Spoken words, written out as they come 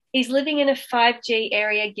is living in a 5G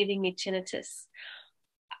area giving me tinnitus?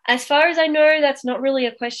 As far as I know, that's not really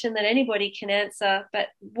a question that anybody can answer. But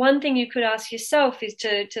one thing you could ask yourself is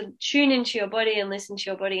to tune into your body and listen to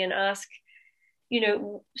your body and ask,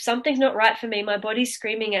 something's not right for me. My body's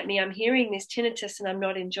screaming at me. I'm hearing this tinnitus and I'm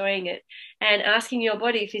not enjoying it. And asking your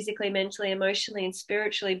body physically, mentally, emotionally, and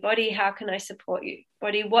spiritually, body, how can I support you?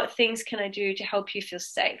 Body, what things can I do to help you feel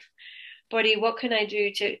safe? Body, what can I do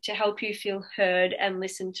to help you feel heard and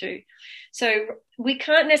listened to? So we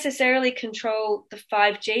can't necessarily control the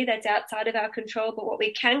 5G, that's outside of our control, but what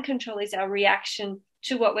we can control is our reaction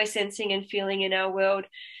to what we're sensing and feeling in our world.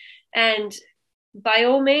 And by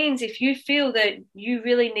all means, if you feel that you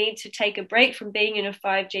really need to take a break from being in a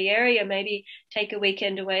 5G area, maybe take a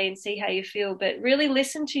weekend away and see how you feel, but really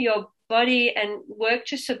listen to your body and work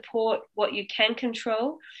to support what you can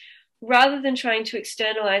control rather than trying to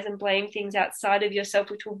externalize and blame things outside of yourself,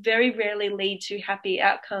 which will very rarely lead to happy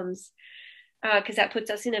outcomes, because that puts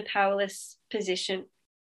us in a powerless position.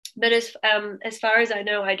 But as far as I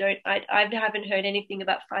know, I haven't heard anything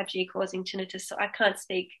about 5G causing tinnitus, so I can't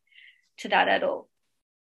speak to that at all.